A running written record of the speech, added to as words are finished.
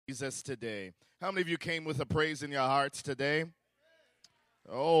Jesus today. How many of you came with a praise in your hearts today?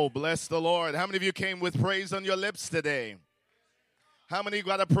 Oh, bless the Lord. How many of you came with praise on your lips today? How many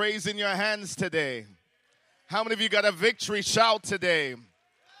got a praise in your hands today? How many of you got a victory shout today?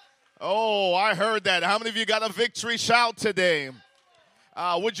 Oh, I heard that. How many of you got a victory shout today?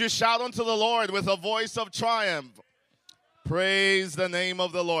 Would you shout unto the Lord with a voice of triumph? Praise the name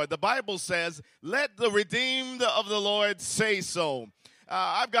of the Lord. The Bible says, let the redeemed of the Lord say so.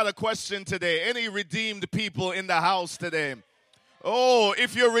 I've got a question today. Any redeemed people in the house today? Oh,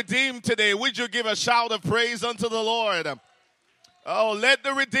 if you're redeemed today, would you give a shout of praise unto the Lord? Oh, let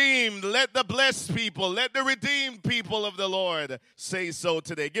the redeemed, let the blessed people, let the redeemed people of the Lord say so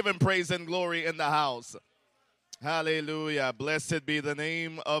today. Give him praise and glory in the house. Hallelujah. Blessed be the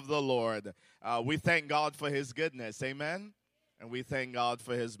name of the Lord. We thank God for his goodness. Amen. And we thank God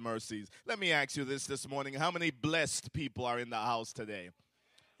for his mercies. Let me ask you this morning. How many blessed people are in the house today?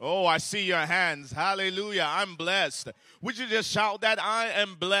 Oh, I see your hands. Hallelujah. I'm blessed. Would you just shout that? I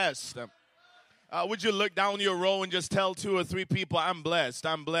am blessed. Would you look down your row and just tell 2 or 3 people, I'm blessed,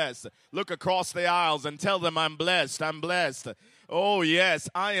 I'm blessed. Look across the aisles and tell them, I'm blessed, I'm blessed. Oh, yes,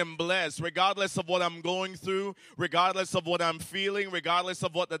 I am blessed. Regardless of what I'm going through, regardless of what I'm feeling, regardless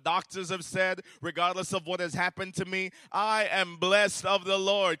of what the doctors have said, regardless of what has happened to me, I am blessed of the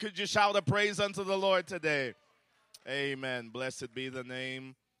Lord. Could you shout a praise unto the Lord today? Amen. Blessed be the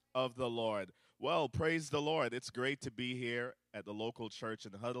name of the Lord. Well, praise the Lord. It's great to be here at the local church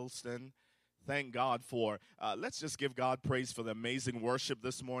in Huddleston. Thank God for, let's just give God praise for the amazing worship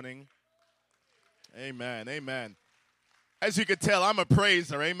this morning. Amen, amen. As you can tell, I'm a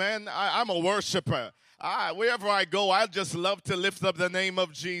praiser, amen. I'm a worshiper. Wherever I go, I just love to lift up the name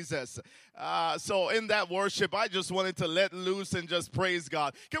of Jesus. So in that worship, I just wanted to let loose and just praise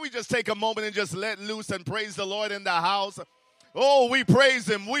God. Can we just take a moment and just let loose and praise the Lord in the house? Oh, we praise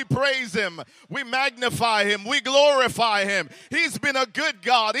him, we magnify him, we glorify him. He's been a good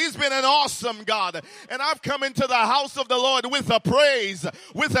God, he's been an awesome God. And I've come into the house of the Lord with a praise,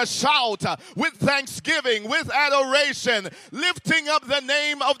 with a shout, with thanksgiving, with adoration, lifting up the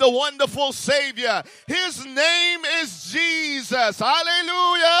name of the wonderful Savior. His name is Jesus.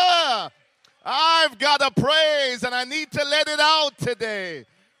 Hallelujah. I've got a praise and I need to let it out today.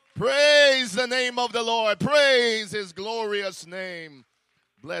 Praise the name of the Lord. Praise his glorious name.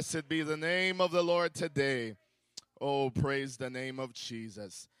 Blessed be the name of the Lord today. Oh, praise the name of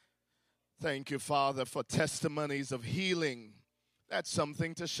Jesus. Thank you, Father, for testimonies of healing. That's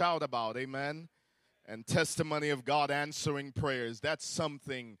something to shout about, amen? And testimony of God answering prayers. That's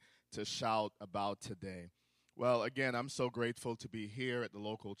something to shout about today. Well, again, I'm so grateful to be here at the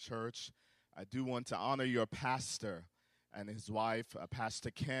local church. I do want to honor your pastor and his wife, Pastor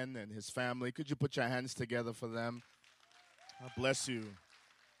Ken, and his family. Could you put your hands together for them? God bless you.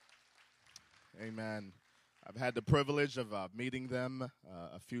 Amen. I've had the privilege of meeting them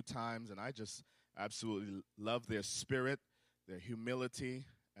a few times, and I just absolutely love their spirit, their humility,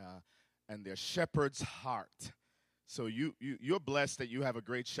 and their shepherd's heart. So you're blessed that you have a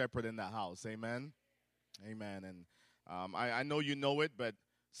great shepherd in the house. Amen? Amen. And I know you know it, but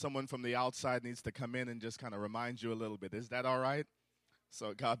someone from the outside needs to come in and just kind of remind you a little bit. Is that all right?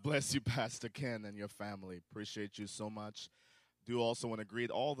 So God bless you, Pastor Ken, and your family. Appreciate you so much. Do also want to greet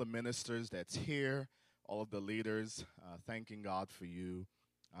all the ministers that's here, all of the leaders, thanking God for you.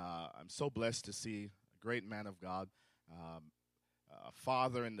 I'm so blessed to see a great man of God, a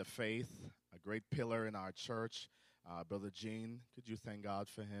father in the faith, a great pillar in our church, Brother Gene. Could you thank God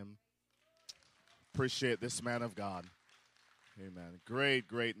for him? Appreciate this man of God. Amen. Great,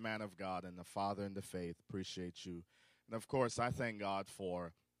 great man of God and the father in the faith. Appreciate you. And, of course, I thank God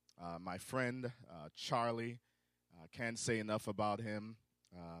for my friend, Charlie. Can't say enough about him.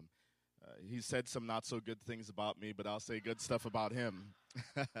 He said some not-so-good things about me, but I'll say good stuff about him.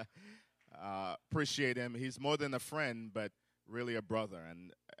 Appreciate him. He's more than a friend, but really a brother.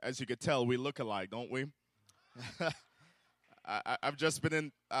 And as you could tell, we look alike, don't we? I've just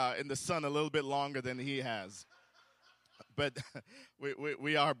been in the sun a little bit longer than he has. But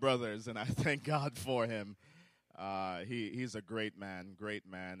we are brothers, and I thank God for him. He's a great man,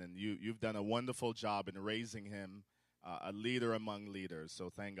 and you've done a wonderful job in raising him, a leader among leaders. So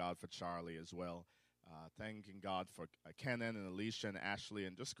thank God for Charlie as well. Thanking God for Kenan and Alicia and Ashley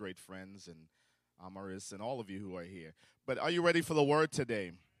and just great friends and Morais and all of you who are here. But are you ready for the word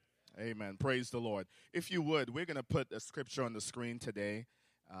today? Amen. Praise the Lord. If you would, we're going to put a scripture on the screen today.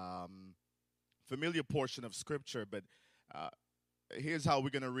 Familiar portion of scripture, but here's how we're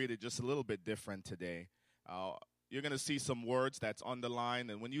going to read it just a little bit different today. You're going to see some words that's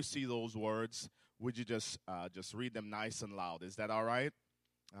underlined, and when you see those words, would you just read them nice and loud? Is that all right?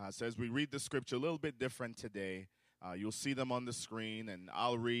 So as we read the scripture a little bit different today, you'll see them on the screen, and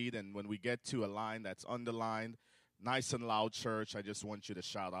I'll read, and when we get to a line that's underlined, nice and loud, church, I just want you to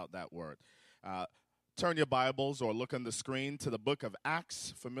shout out that word. Turn your Bibles or look on the screen to the book of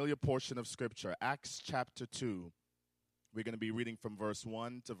Acts, familiar portion of scripture, Acts chapter 2. We're going to be reading from verse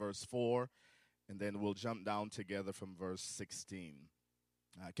 1 to verse 4, and then we'll jump down together from verse 16.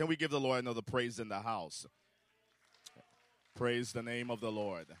 Can we give the Lord another praise in the house? Praise the name of the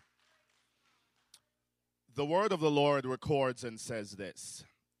Lord. The word of the Lord records and says this: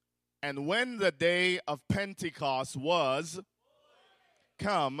 and when the day of Pentecost was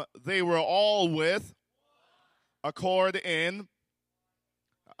come, they were all with accord in.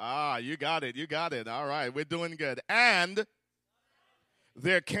 You got it. All right, we're doing good. And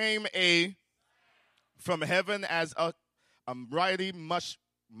there came from heaven as a mighty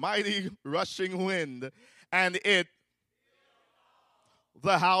rushing wind, and it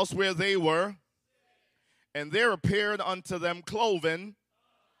the house where they were, and there appeared unto them cloven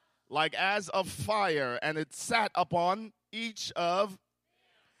like as of fire, and it sat upon each of,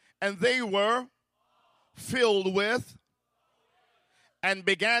 and they were filled with, and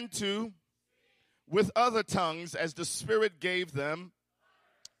began to, with other tongues as the Spirit gave them.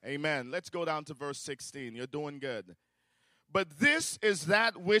 Amen. Let's go down to verse 16. You're doing good. But this is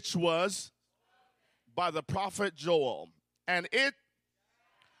that which was by the prophet Joel, and it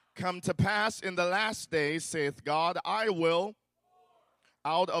come to pass in the last days, saith God, I will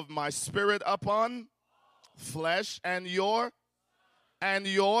out of my Spirit upon flesh, and your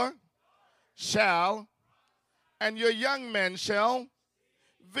shall, and your young men shall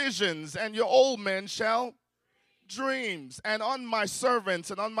visions, and your old men shall dreams. And on my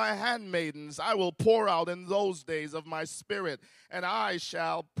servants and on my handmaidens I will pour out in those days of my Spirit, and I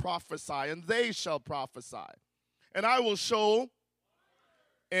shall prophesy, and they shall prophesy. And I will show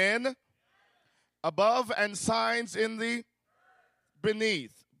in above and signs in the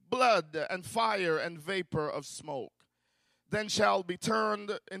beneath, blood and fire and vapor of smoke. Then shall be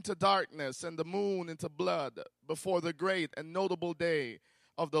turned into darkness and the moon into blood before the great and notable day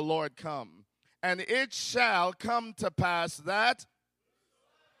of the Lord come. And it shall come to pass that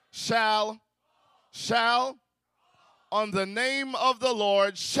shall on the name of the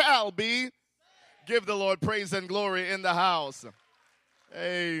Lord shall be. Give the Lord praise and glory in the house.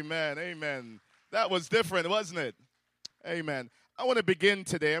 Amen. Amen. That was different, wasn't it? Amen. I want to begin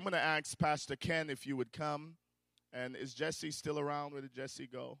today. I'm going to ask Pastor Ken if you would come. And is Jesse still around? Where did Jesse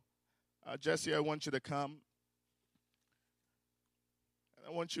go? Jesse, I want you to come.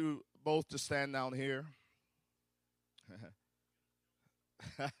 I want you both to stand down here.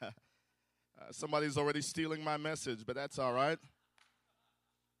 Somebody's already stealing my message, but that's all right.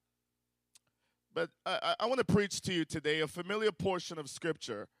 But I want to preach to you today a familiar portion of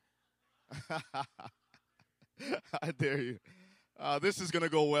Scripture. I dare you. This is going to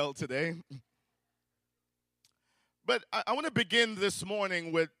go well today. But I want to begin this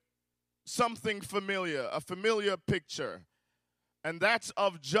morning with something familiar, a familiar picture, and that's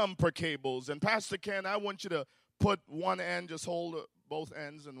of jumper cables. And Pastor Ken, I want you to put one end, just hold both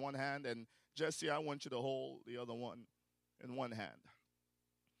ends in one hand, and Jesse, I want you to hold the other one in one hand.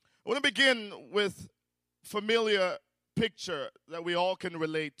 I want to begin with familiar picture that we all can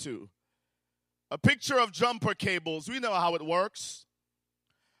relate to. A picture of jumper cables. We know how it works.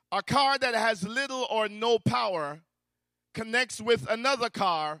 A car that has little or no power connects with another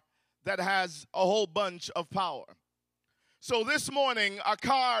car that has a whole bunch of power. So this morning, a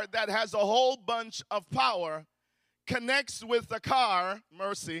car that has a whole bunch of power connects with a car,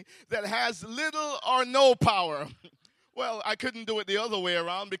 mercy, that has little or no power. Well, I couldn't do it the other way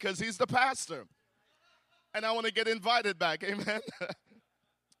around because he's the pastor. And I want to get invited back, amen?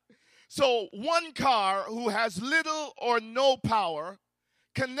 So one car who has little or no power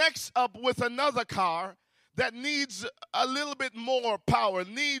connects up with another car that needs a little bit more power,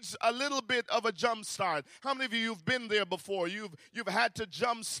 needs a little bit of a jump start. How many of you have been there before? You've had to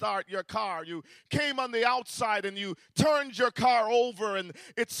jump start your car. You came on the outside and you turned your car over and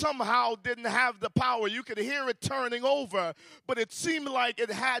it somehow didn't have the power. You could hear it turning over, but it seemed like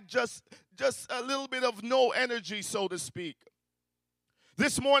it had just a little bit of no energy, so to speak.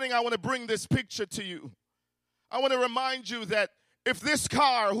 This morning I want to bring this picture to you. I want to remind you that if this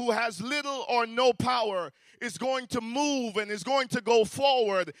car who has little or no power is going to move and is going to go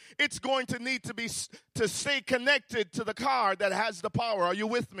forward, it's going to need to stay connected to the car that has the power. Are you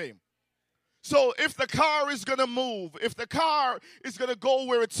with me? So if the car is going to move, if the car is going to go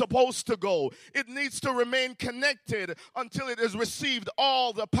where it's supposed to go, it needs to remain connected until it has received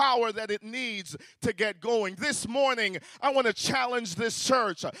all the power that it needs to get going. This morning, I want to challenge this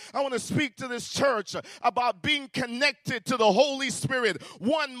church. I want to speak to this church about being connected to the Holy Spirit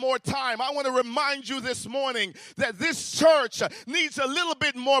one more time. I want to remind you this morning that this church needs a little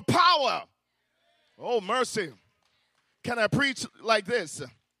bit more power. Oh, mercy. Can I preach like this?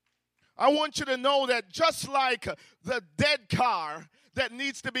 I want you to know that just like the dead car that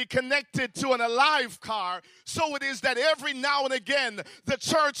needs to be connected to an alive car, so it is that every now and again the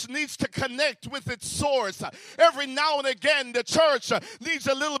church needs to connect with its source. Every now and again the church needs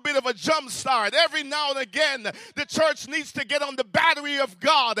a little bit of a jump start. Every now and again the church needs to get on the battery of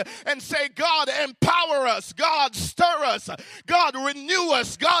God and say, God, empower us. God, stir us. God, renew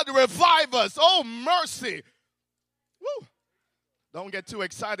us. God, revive us. Oh, mercy. Woo. Don't get too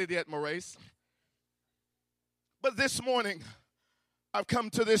excited yet, Morais. But this morning, I've come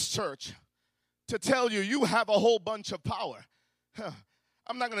to this church to tell you, you have a whole bunch of power.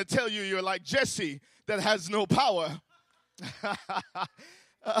 I'm not going to tell you you're like Jesse that has no power.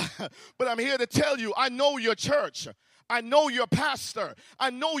 But I'm here to tell you, I know your church. I know your pastor. I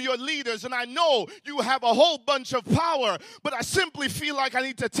know your leaders. And I know you have a whole bunch of power. But I simply feel like I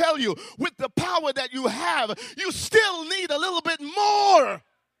need to tell you, with the power that you have, you still need a little bit more.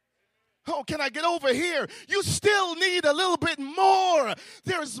 Oh, can I get over here? You still need a little bit more.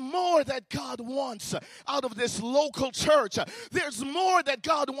 There's more that God wants out of this local church. There's more that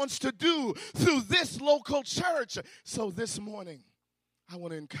God wants to do through this local church. So this morning, I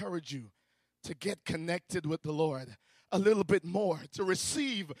want to encourage you to get connected with the Lord a little bit more, to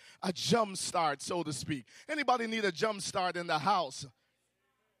receive a jump start, so to speak. Anybody need a jump start in the house?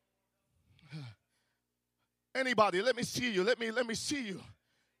 Anybody? Let me see you. Let me see you.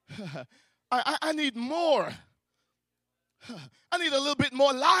 I need more. I need a little bit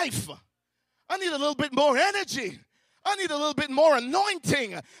more life. I need a little bit more energy. I need a little bit more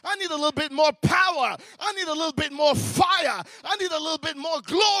anointing. I need a little bit more power. I need a little bit more fire. I need a little bit more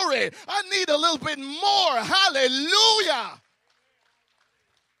glory. I need a little bit more. Hallelujah.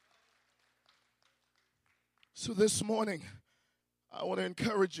 So this morning, I want to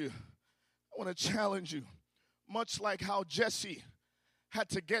encourage you. I want to challenge you. Much like how Jesse had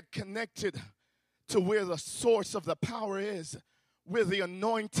to get connected to where the source of the power is, where the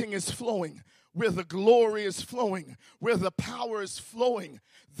anointing is flowing, where the glory is flowing, where the power is flowing.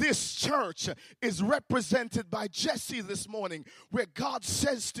 This church is represented by Jesse this morning, where God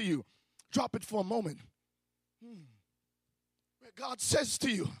says to you, drop it for a moment, where God says to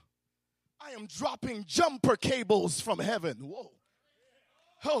you, I am dropping jumper cables from heaven. Whoa.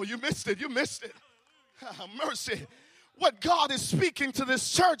 Oh, you missed it. You missed it. Mercy. What God is speaking to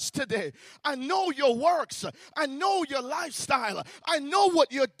this church today. I know your works. I know your lifestyle. I know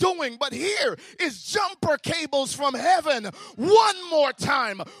what you're doing. But here is jumper cables from heaven. One more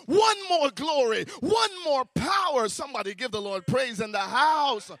time. One more glory. One more power. Somebody give the Lord praise in the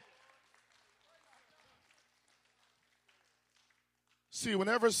house. See,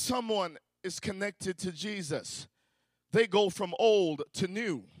 whenever someone is connected to Jesus, they go from old to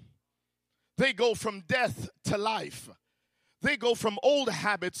new. They go from death to life. They go from old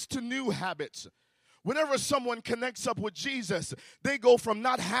habits to new habits. Whenever someone connects up with Jesus, they go from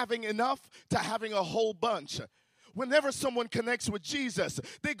not having enough to having a whole bunch. Whenever someone connects with Jesus,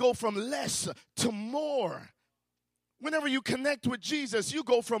 they go from less to more. Whenever you connect with Jesus, you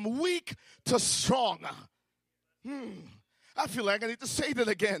go from weak to strong. I feel like I need to say that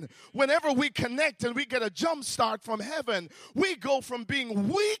again. Whenever we connect and we get a jump start from heaven, we go from being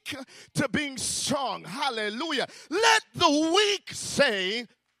weak to being strong. Hallelujah. Let the weak say,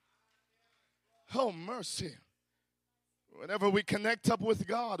 oh, mercy. Whenever we connect up with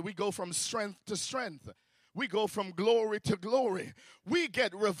God, we go from strength to strength. We go from glory to glory. We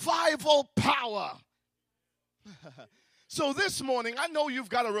get revival power. So this morning, I know you've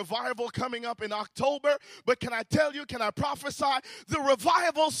got a revival coming up in October, but can I tell you, can I prophesy? The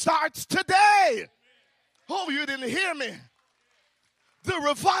revival starts today. Oh, you didn't hear me. The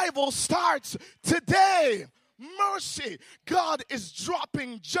revival starts today. Mercy. God is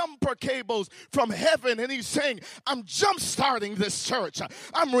dropping jumper cables from heaven, and he's saying, I'm jump-starting this church.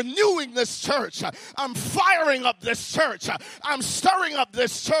 I'm renewing this church. I'm firing up this church. I'm stirring up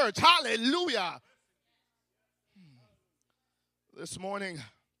this church. Hallelujah. This morning,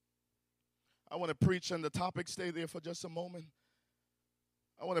 I want to preach on the topic. Stay there for just a moment.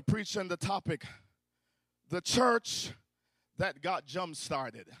 I want to preach on the topic, the church that got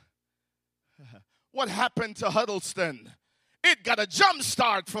jump-started. What happened to Huddleston? It got a jump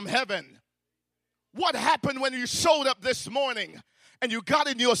start from heaven. What happened when you showed up this morning and you got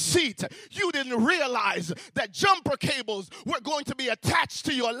in your seat? You didn't realize that jumper cables were going to be attached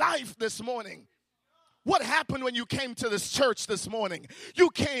to your life this morning. What happened when you came to this church this morning? You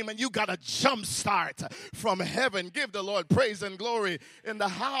came and you got a jump start from heaven. Give the Lord praise and glory in the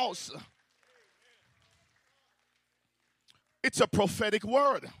house. It's a prophetic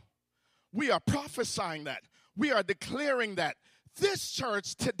word. We are prophesying that. We are declaring that. This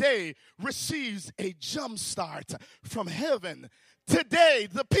church today receives a jump start from heaven. Today,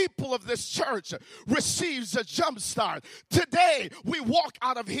 the people of this church receives a jump start. Today, we walk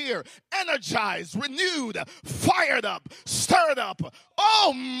out of here energized, renewed, fired up, stirred up.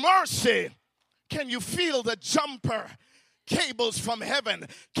 Oh, mercy. Can you feel the jumper cables from heaven?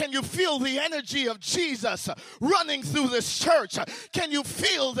 Can you feel the energy of Jesus running through this church? Can you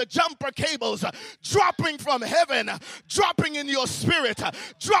feel the jumper cables dropping from heaven, dropping in your spirit,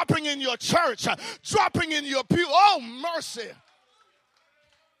 dropping in your church, dropping in your pew? Oh, mercy.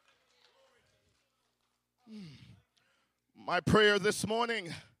 My prayer this morning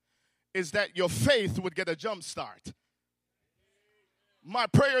is that your faith would get a jump start. My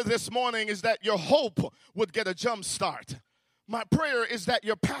prayer this morning is that your hope would get a jump start. My prayer is that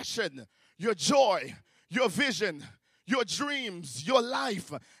your passion, your joy, your vision, your dreams, your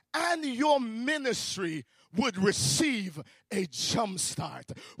life, and your ministry would receive a jump start.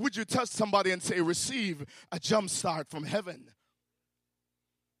 Would you touch somebody and say, receive a jump start from heaven?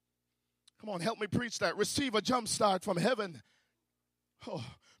 Come on, help me preach that. Receive a jump start from heaven. Oh,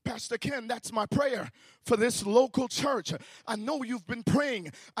 Pastor Ken, that's my prayer for this local church. I know you've been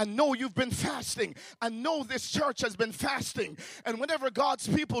praying. I know you've been fasting. I know this church has been fasting. And whenever God's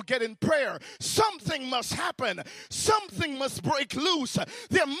people get in prayer, something must happen. Something must break loose.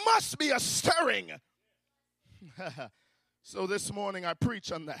 There must be a stirring. So this morning I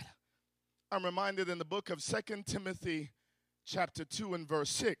preach on that. I'm reminded in the book of 2 Timothy chapter 2 and verse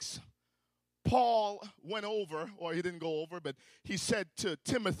 6. Paul went over, or he didn't go over, but he said to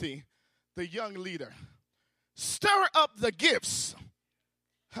Timothy, the young leader, stir up the gifts.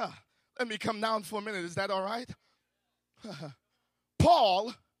 Let me come down for a minute. Is that all right?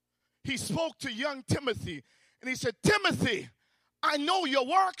 Paul, he spoke to young Timothy, and he said, Timothy, I know your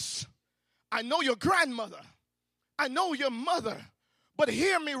works. I know your grandmother. I know your mother. But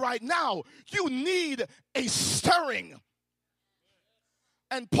hear me right now. You need a stirring.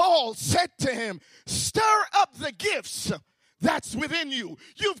 And Paul said to him, stir up the gifts that's within you.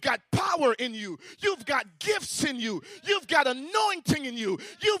 You've got power in you. You've got gifts in you. You've got anointing in you.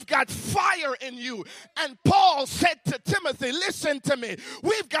 You've got fire in you. And Paul said to Timothy, listen to me.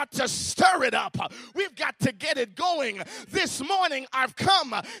 We've got to stir it up. We've got to get it going. This morning I've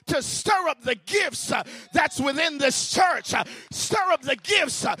come to stir up the gifts that's within this church. Stir up the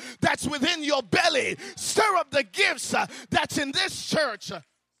gifts that's within your belly. Stir up the gifts that's in this church.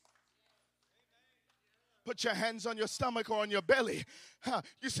 Put your hands on your stomach or on your belly.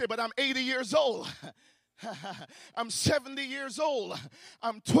 You say, but I'm 80 years old. I'm 70 years old.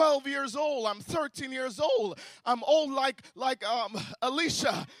 I'm 12 years old. I'm 13 years old. I'm old like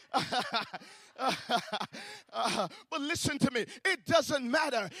Alicia. But listen to me. It doesn't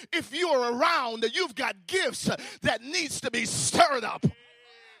matter if you are around. You've got gifts that needs to be stirred up.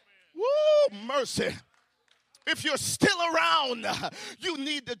 Woo, mercy. If you're still around, you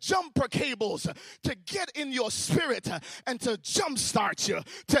need the jumper cables to get in your spirit and to jumpstart you,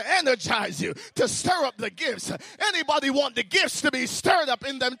 to energize you, to stir up the gifts. Anybody want the gifts to be stirred up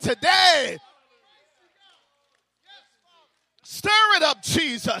in them today? Stir it up,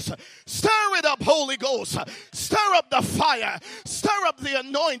 Jesus. Stir it up, Holy Ghost. Stir up the fire. Stir up the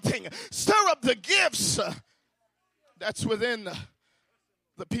anointing. Stir up the gifts that's within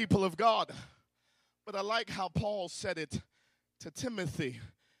the people of God. But I like how Paul said it to Timothy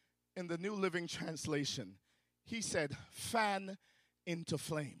in the New Living Translation. He said, fan into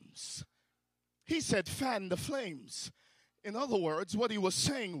flames. He said, fan the flames. In other words, what he was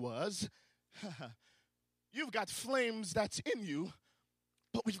saying was, you've got flames that's in you,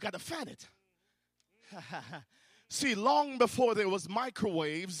 but we've got to fan it. See, long before there was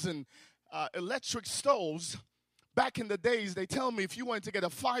microwaves and electric stoves, back in the days, they tell me if you wanted to get a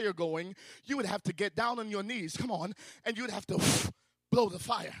fire going, you would have to get down on your knees, come on, and you'd have to blow the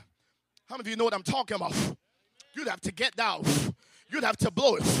fire. How many of you know what I'm talking about? You'd have to get down. You'd have to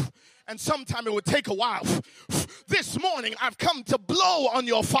blow it. And sometime it would take a while. This morning, I've come to blow on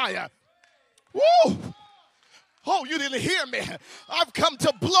your fire. Woo! Oh, you didn't hear me. I've come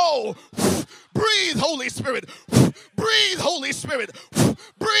to blow. Breathe, Holy Spirit. Breathe, Holy Spirit.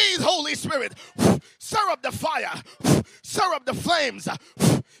 Breathe, Holy Spirit. Stir up the fire. Stir up the flames.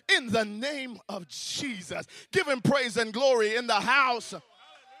 in the name of Jesus. Give him praise and glory in the house.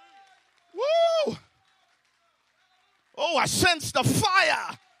 Woo! Oh, I sense the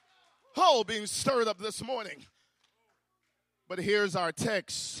fire. Oh, being stirred up this morning. But here's our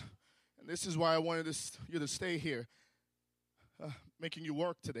text. And this is why I wanted you to stay here, making you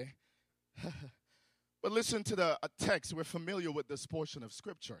work today. But listen to the text. We're familiar with this portion of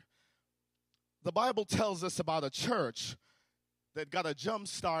Scripture. The Bible tells us about a church that got a jump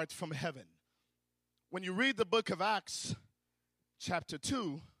start from heaven. When you read the book of Acts, chapter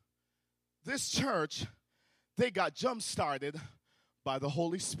 2, this church, they got jump started by the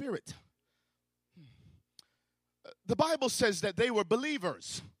Holy Spirit. The Bible says that they were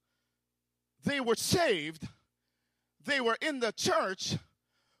believers. They were saved. They were in the church,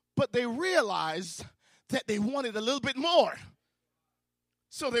 but they realized that they wanted a little bit more.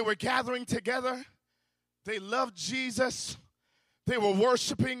 So they were gathering together. They loved Jesus. They were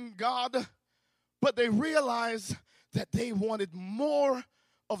worshiping God, but they realized that they wanted more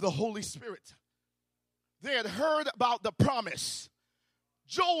of the Holy Spirit. They had heard about the promise.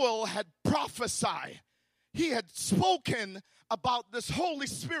 Joel had prophesied. He had spoken about this Holy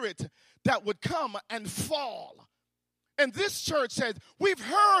Spirit that would come and fall. And this church said, we've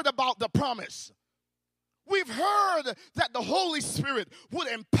heard about the promise. We've heard that the Holy Spirit would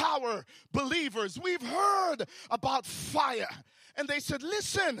empower believers. We've heard about fire. And they said,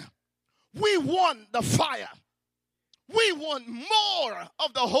 listen, we want the fire. We want more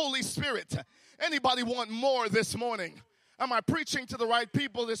of the Holy Spirit. Anybody want more this morning? Am I preaching to the right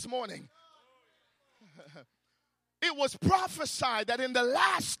people this morning? It was prophesied that in the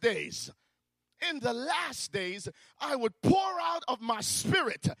last days, I would pour out of my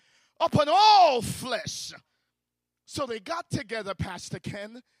Spirit upon all flesh. So they got together, Pastor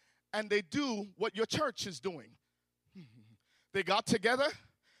Ken, and they do what your church is doing. They got together.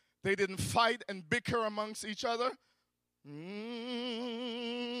 They didn't fight and bicker amongst each other.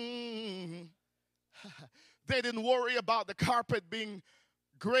 They didn't worry about the carpet being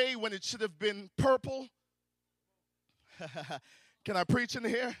gray when it should have been purple. Can I preach in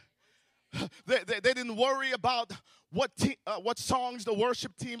here? They didn't worry about what songs the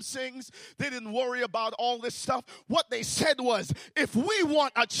worship team sings. They didn't worry about all this stuff. What they said was, if we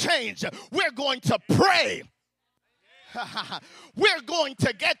want a change, we're going to pray. We're going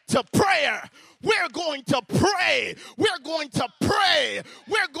to get to prayer. We're going to pray. We're going to pray.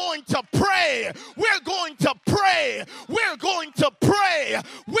 We're going to pray. We're going to pray. We're going to pray.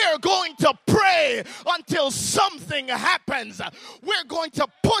 We're going to pray until something happens. We're going to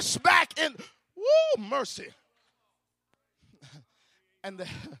push back in. Woo, mercy. And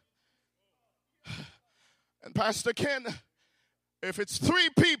Pastor Ken, if it's 3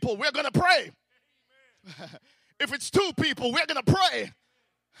 people, we're going to pray. If it's 2 people, we're going to pray.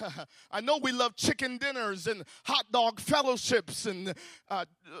 I know we love chicken dinners and hot dog fellowships and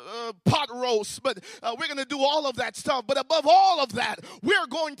pot roasts, but we're going to do all of that stuff. But above all of that, we're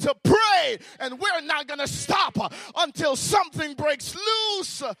going to pray, and we're not going to stop until something breaks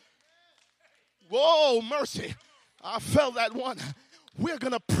loose. Whoa, mercy. I felt that one. We're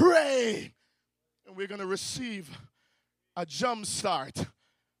going to pray, and we're going to receive a jump start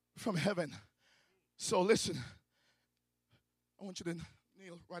from heaven. So listen. I want you to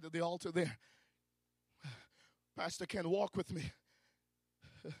kneel right at the altar there. Pastor Ken, walk with me.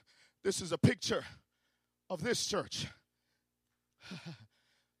 This is a picture of this church.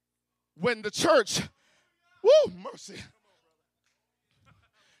 When the church, woo, mercy.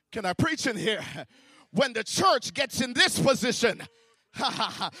 Can I preach in here? When the church gets in this position,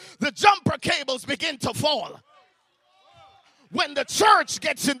 the jumper cables begin to fall. When the church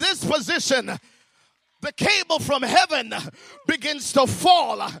gets in this position, the cable from heaven begins to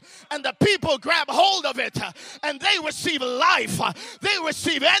fall, and the people grab hold of it, and they receive life, they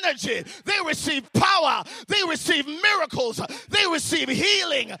receive energy, they receive power, they receive miracles, they receive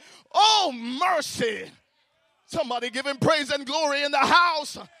healing. Oh, mercy. Somebody give him praise and glory in the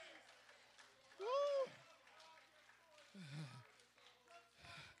house.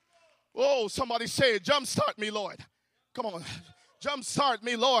 Oh, somebody say, jumpstart me, Lord. Come on, jumpstart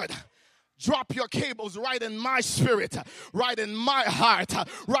me, Lord. Drop your cables right in my spirit, right in my heart,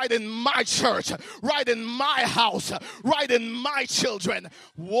 right in my church, right in my house, right in my children.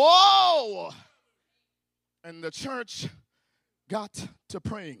 Whoa! And the church got to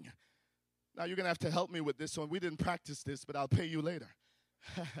praying. Now, you're going to have to help me with this one. We didn't practice this, but I'll pay you later.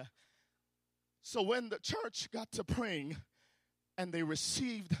 So when the church got to praying and they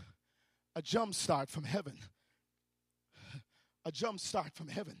received a jump start from heaven, a jump start from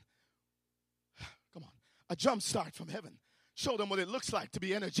heaven. Come on. A jump start from heaven. Show them what it looks like to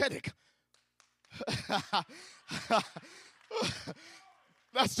be energetic.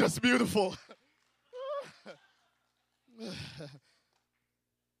 That's just beautiful.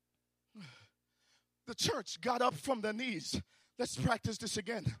 The church got up from their knees. Let's practice this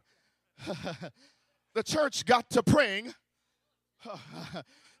again. The church got to praying.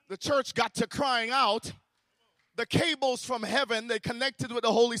 The church got to crying out. The cables from heaven, they connected with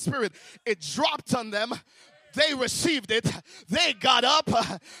the Holy Spirit. It dropped on them. They received it. They got up.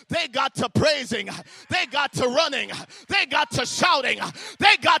 They got to praising. They got to running. They got to shouting.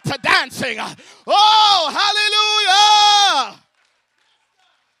 They got to dancing. Oh, hallelujah!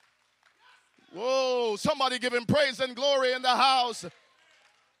 Whoa, somebody give him praise and glory in the house.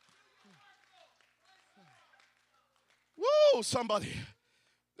 Whoa, somebody.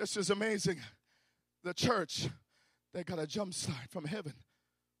 This is amazing. The church, they got a jump start from heaven.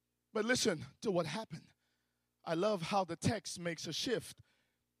 But listen to what happened. I love how the text makes a shift.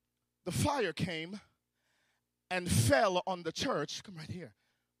 The fire came and fell on the church. Come right here.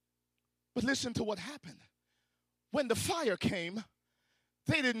 But listen to what happened. When the fire came,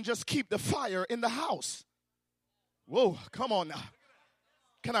 they didn't just keep the fire in the house. Whoa, come on now.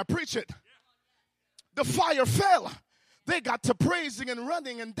 Can I preach it? The fire fell. They got to praising and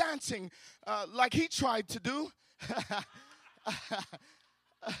running and dancing like he tried to do.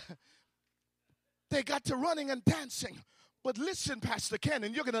 They got to running and dancing. But listen, Pastor Ken,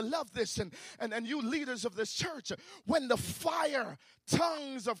 and you're going to love this, and you leaders of this church, when the fire,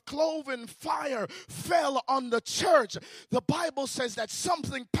 tongues of cloven fire fell on the church, the Bible says that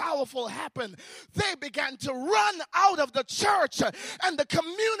something powerful happened. They began to run out of the church, and the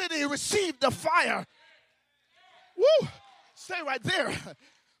community received the fire. Woo! Stay right there.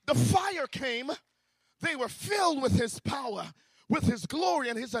 The fire came. They were filled with his power, with his glory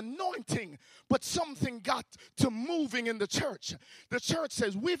and his anointing, but something got to moving in the church. The church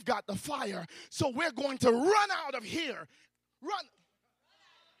says, we've got the fire, so we're going to run out of here.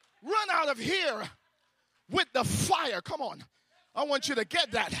 Run out of here with the fire. Come on. I want you to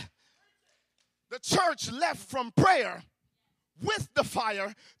get that. The church left from prayer with the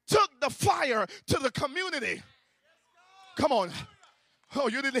fire, took the fire to the community. Come on. Oh,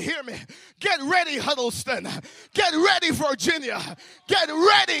 you didn't hear me. Get ready, Huddleston. Get ready, Virginia. Get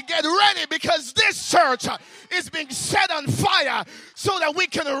ready, because this church is being set on fire so that we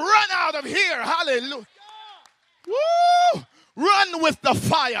can run out of here. Hallelujah. Woo! Run with the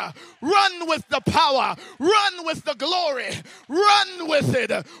fire. Run with the power. Run with the glory. Run with it.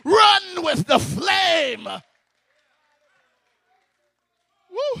 Run with the flame.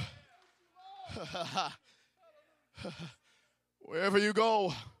 Woo! Wherever you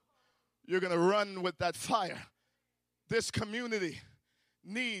go, you're going to run with that fire. This community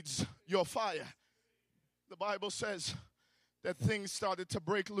needs your fire. The Bible says that things started to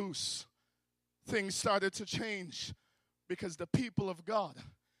break loose. Things started to change because the people of God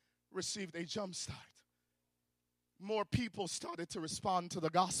received a jump start. More people started to respond to the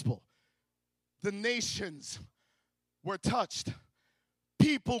gospel. The nations were touched.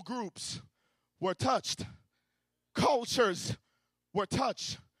 People groups were touched. Cultures were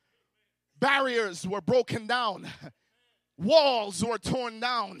touched. Barriers were broken down. Walls were torn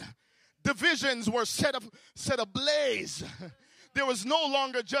down. Divisions were set ablaze. There was no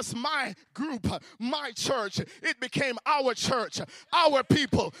longer just my group, my church. It became our church, our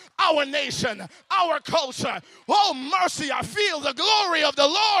people, our nation, our culture. Oh, mercy, I feel the glory of the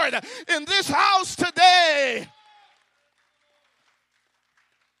Lord in this house today.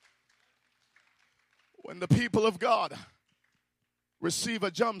 When the people of God receive a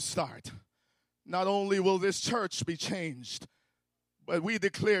jump start, not only will this church be changed, but we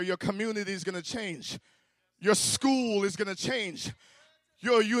declare your community is going to change. Your school is going to change.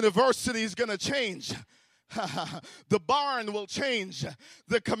 Your university is going to change. The barn will change.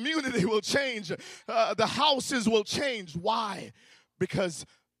 The community will change. The houses will change. Why? Because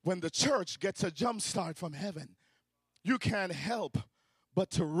when the church gets a jump start from heaven, you can't help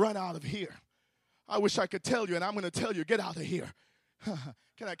but to run out of here. I wish I could tell you, and I'm going to tell you, get out of here.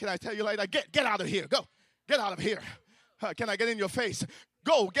 Can I tell you like that? Get out of here. Go. Get out of here. Can I get in your face?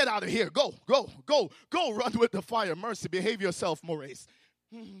 Go. Get out of here. Go. Run with the fire. Mercy. Behave yourself, Morais.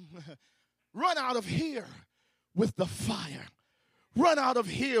 Run out of here with the fire. Run out of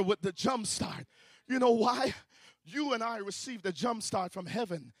here with the jump start. You know why? You and I received a jump start from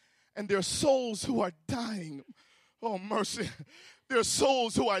heaven, and there are souls who are dying. Oh, mercy. There are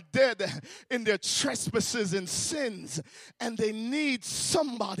souls who are dead in their trespasses and sins, and they need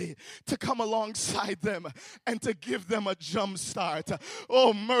somebody to come alongside them and to give them a jump start.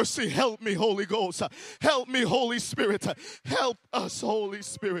 Oh, mercy, help me, Holy Ghost. Help me, Holy Spirit. Help us, Holy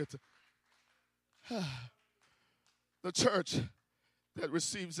Spirit. The church that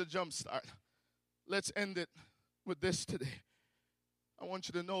receives a jump start. Let's end it with this today. I want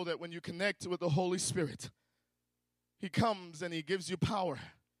you to know that when you connect with the Holy Spirit, He comes and He gives you power.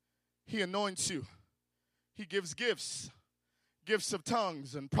 He anoints you. He gives gifts of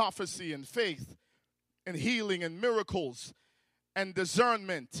tongues and prophecy and faith and healing and miracles and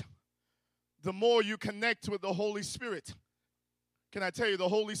discernment. The more you connect with the Holy Spirit, can I tell you, the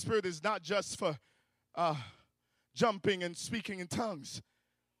Holy Spirit is not just for jumping and speaking in tongues.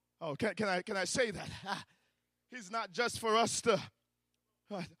 Oh, can I say that? He's not just for us to.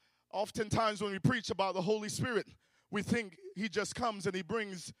 Oftentimes when we preach about the Holy Spirit, we think He just comes and He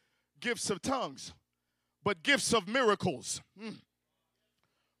brings gifts of tongues, but gifts of miracles.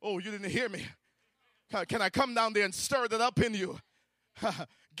 Oh, you didn't hear me. Can I come down there and stir that up in you?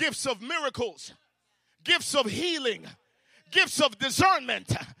 Gifts of miracles, gifts of healing, gifts of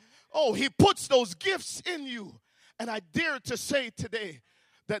discernment. Oh, He puts those gifts in you. And I dare to say today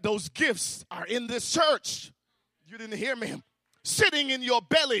that those gifts are in this church. You didn't hear me. Sitting in your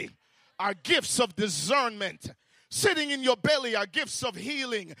belly are gifts of discernment. Sitting in your belly are gifts of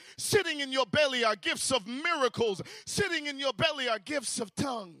healing. Sitting in your belly are gifts of miracles. Sitting in your belly are gifts of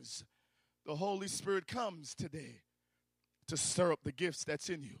tongues. The Holy Spirit comes today to stir up the gifts that's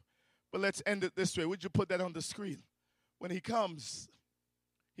in you. But let's end it this way. Would you put that on the screen? When He comes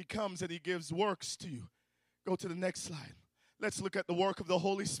and He gives works to you. Go to the next slide. Let's look at the work of the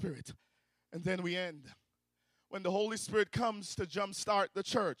Holy Spirit. And then we end. When the Holy Spirit comes to jumpstart the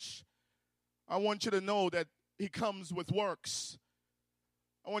church, I want you to know that He comes with works.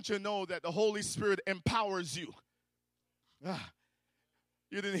 I want you to know that the Holy Spirit empowers you.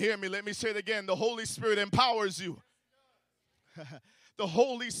 You didn't hear me. Let me say it again. The Holy Spirit empowers you. The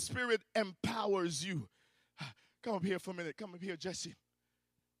Holy Spirit empowers you. Come up here for a minute. Come up here, Jesse.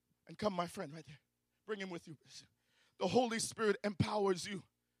 And come, my friend, right there. Bring him with you. The Holy Spirit empowers you.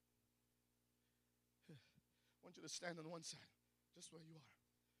 I want you to stand on one side, just where you are.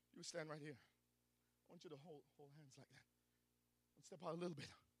 You stand right here. I want you to hold hands like that. And step out a little bit.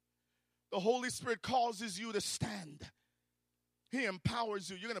 The Holy Spirit causes you to stand. He empowers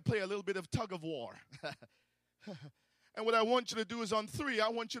you. You're going to play a little bit of tug of war. And what I want you to do is on 3, I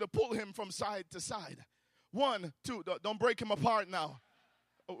want you to pull him from side to side. 1, 2, don't break him apart now.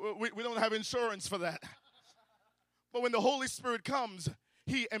 We don't have insurance for that. But when the Holy Spirit comes,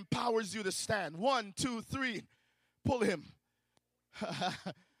 He empowers you to stand. 1, 2, 3, pull him.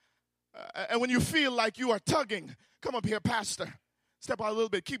 And when you feel like you are tugging, come up here, Pastor. Step out a little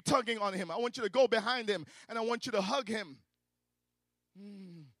bit. Keep tugging on him. I want you to go behind him, and I want you to hug him.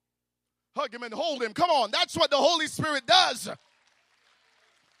 Hug him and hold him. Come on. That's what the Holy Spirit does.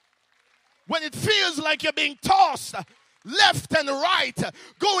 When it feels like you're being tossed left and right,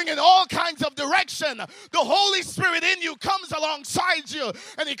 going in all kinds of direction, the Holy Spirit in you comes alongside you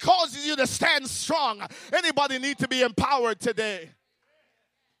and He causes you to stand strong. Anybody need to be empowered today?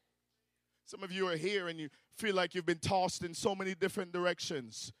 Some of you are here and you feel like you've been tossed in so many different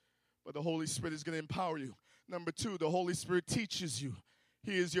directions, but the Holy Spirit is going to empower you. Number 2, the Holy Spirit teaches you.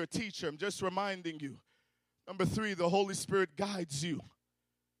 He is your teacher. I'm just reminding you. Number 3, the Holy Spirit guides you.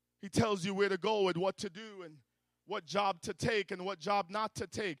 He tells you where to go and what to do and what job to take and what job not to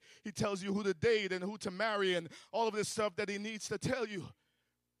take. He tells you who to date and who to marry and all of this stuff that He needs to tell you.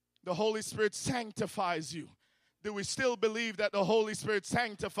 The Holy Spirit sanctifies you. Do we still believe that the Holy Spirit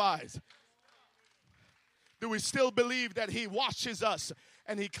sanctifies? Do we still believe that He washes us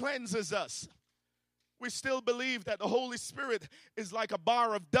and He cleanses us? We still believe that the Holy Spirit is like a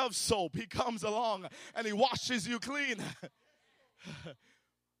bar of Dove soap. He comes along and He washes you clean.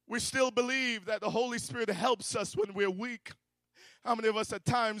 We still believe that the Holy Spirit helps us when we're weak. How many of us at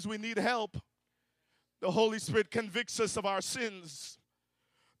times we need help? The Holy Spirit convicts us of our sins.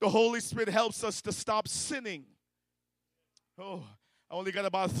 The Holy Spirit helps us to stop sinning. Oh, I only got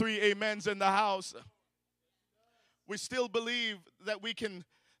about 3 amens in the house. We still believe that we can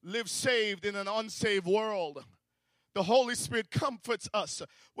live saved in an unsaved world. The Holy Spirit comforts us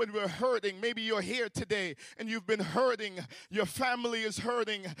when we're hurting. Maybe you're here today and you've been hurting. Your family is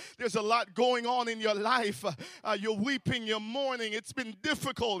hurting. There's a lot going on in your life. You're weeping, you're mourning. It's been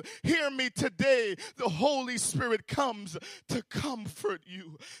difficult. Hear me today. The Holy Spirit comes to comfort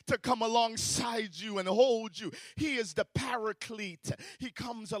you, to come alongside you and hold you. He is the paraclete. He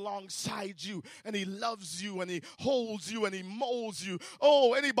comes alongside you and he loves you and he holds you and he molds you.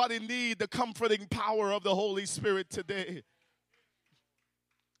 Oh, anybody need the comforting power of the Holy Spirit today?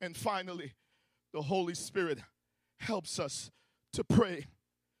 And finally, the Holy Spirit helps us to pray.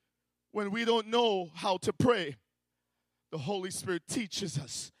 When we don't know how to pray, the Holy Spirit teaches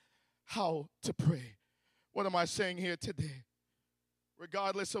us how to pray. What am I saying here today?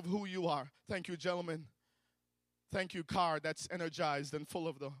 Regardless of who you are. Thank you, gentlemen. Thank you, car that's energized and full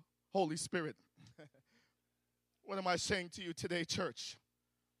of the Holy Spirit. What am I saying to you today, church?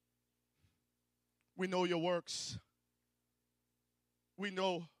 We know your works. We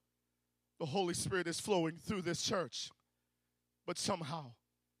know the Holy Spirit is flowing through this church. But somehow,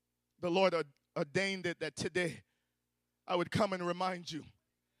 the Lord ordained it that today I would come and remind you.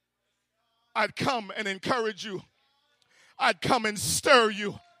 I'd come and encourage you. I'd come and stir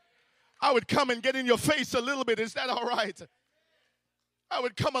you. I would come and get in your face a little bit. Is that all right? I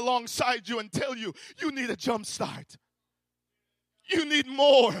would come alongside you and tell you, you need a jump start. You need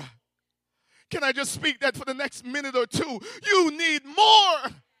more. Can I just speak that for the next minute or two? You need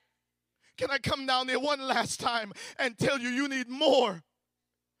more. Can I come down there one last time and tell you, you need more?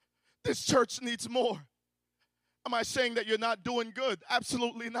 This church needs more. Am I saying that you're not doing good?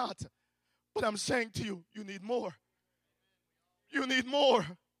 Absolutely not. But I'm saying to you, you need more. You need more.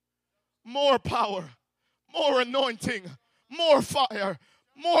 More power. More anointing. More fire.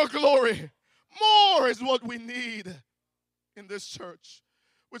 More glory. More is what we need in this church.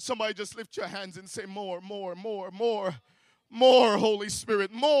 Would somebody just lift your hands and say more, more, more, more, more Holy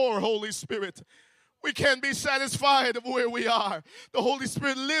Spirit, more Holy Spirit. We can't be satisfied of where we are. The Holy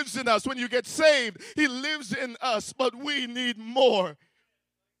Spirit lives in us. When you get saved, He lives in us, but we need more.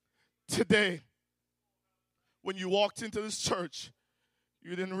 Today, when you walked into this church,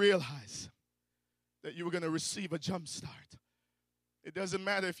 you didn't realize that you were going to receive a jump start. It doesn't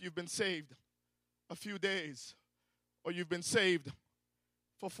matter if you've been saved a few days or you've been saved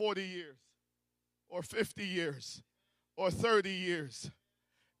for 40 years or 50 years or 30 years.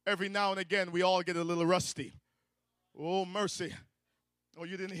 Every now and again, we all get a little rusty. Oh, mercy. Oh,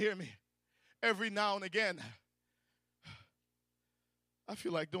 you didn't hear me. Every now and again, I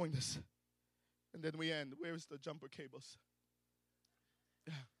feel like doing this. And then we end. Where's the jumper cables?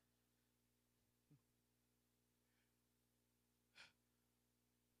 Yeah.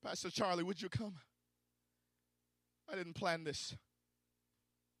 Pastor Charlie, would you come? I didn't plan this.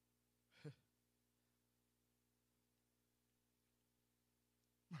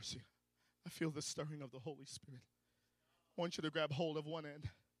 Mercy. I feel the stirring of the Holy Spirit. I want you to grab hold of one end.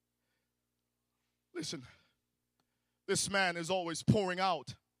 Listen, this man is always pouring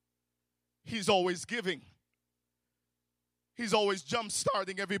out. He's always giving. He's always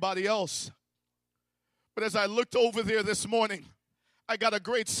jump-starting everybody else. But as I looked over there this morning, I got a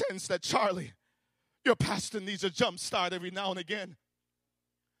great sense that, Charlie, your pastor needs a jump start every now and again.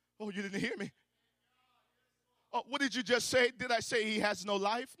 Oh, you didn't hear me? Oh, what did you just say? Did I say he has no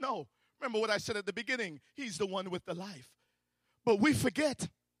life? No. Remember what I said at the beginning. He's the one with the life. But we forget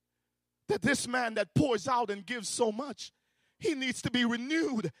that this man that pours out and gives so much, he needs to be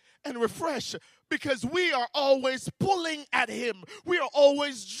renewed and refreshed because we are always pulling at him. We are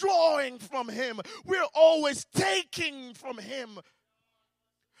always drawing from him. We're always taking from him.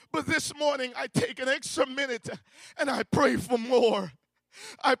 But this morning, I take an extra minute and I pray for more.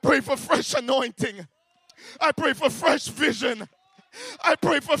 I pray for fresh anointing. I pray for fresh vision. I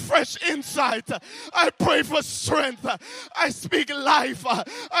pray for fresh insight. I pray for strength. I speak life.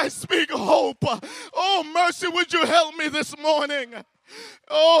 I speak hope. Oh, mercy, would you help me this morning?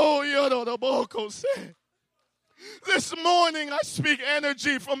 Oh, you know the Boko say. This morning I speak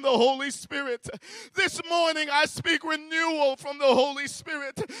energy from the Holy Spirit. This morning I speak renewal from the Holy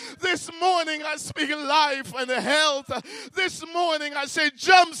Spirit. This morning I speak life and health. This morning I say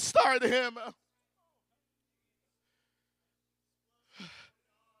jumpstart him.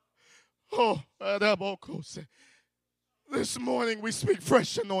 Oh, this morning we speak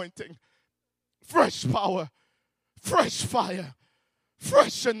fresh anointing, fresh power, fresh fire,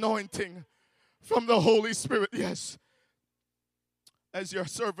 fresh anointing from the Holy Spirit. Yes, as your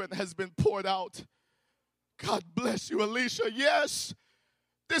servant has been poured out. God bless you, Alicia. Yes,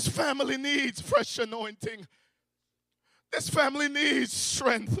 this family needs fresh anointing. This family needs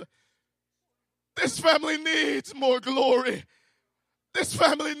strength. This family needs more glory. This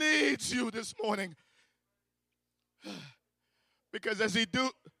family needs you this morning. Because as he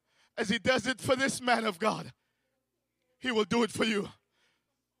does it for this man of God, he will do it for you.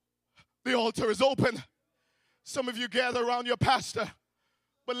 The altar is open. Some of you gather around your pastor,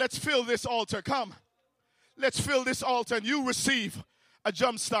 but let's fill this altar. Come. Let's fill this altar and you receive a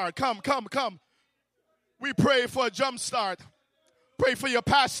jump start. Come. We pray for a jump start. Pray for your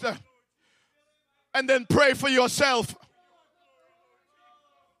pastor. And then pray for yourself.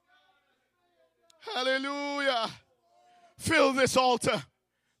 Hallelujah. Fill this altar.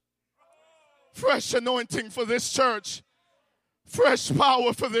 Fresh anointing for this church. Fresh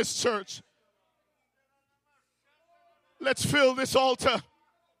power for this church. Let's fill this altar.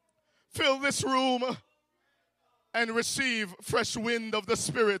 Fill this room. And receive fresh wind of the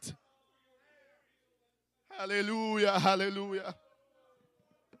Spirit. Hallelujah, hallelujah.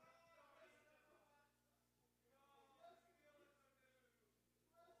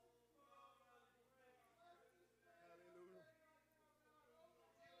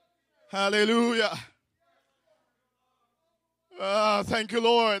 Hallelujah. Thank you,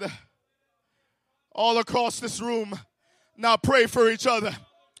 Lord. All across this room. Now pray for each other.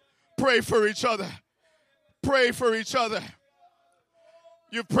 Pray for each other. Pray for each other.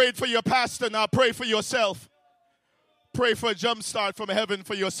 You've prayed for your pastor. Now pray for yourself. Pray for a jump start from heaven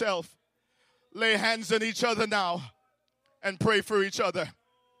for yourself. Lay hands on each other now and pray for each other.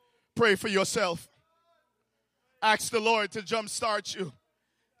 Pray for yourself. Ask the Lord to jump start you.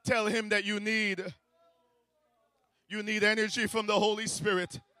 Tell him that you need energy from the Holy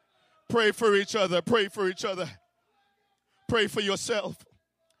Spirit. Pray for each other. Pray for each other. Pray for yourself.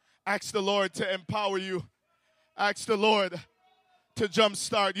 Ask the Lord to empower you. Ask the Lord to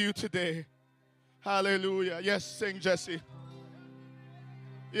jumpstart you today. Hallelujah. Yes, sing, Jesse.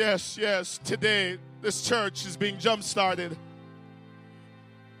 Yes. Today, this church is being jump-started.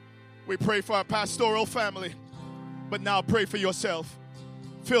 We pray for our pastoral family, but now pray for yourself.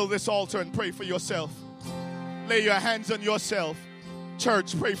 Fill this altar and pray for yourself. Lay your hands on yourself.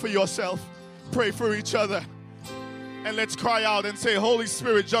 Church, pray for yourself. Pray for each other. And let's cry out and say, Holy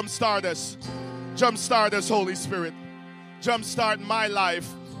Spirit, jumpstart us. Jumpstart us, Holy Spirit. Jumpstart my life.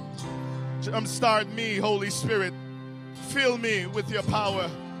 Jumpstart me, Holy Spirit. Fill me with your power.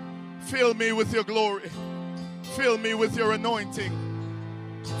 Fill me with your glory. Fill me with your anointing.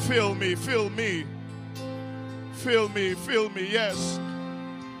 Fill me. Fill me, yes.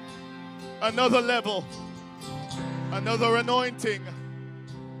 Another level. Another anointing.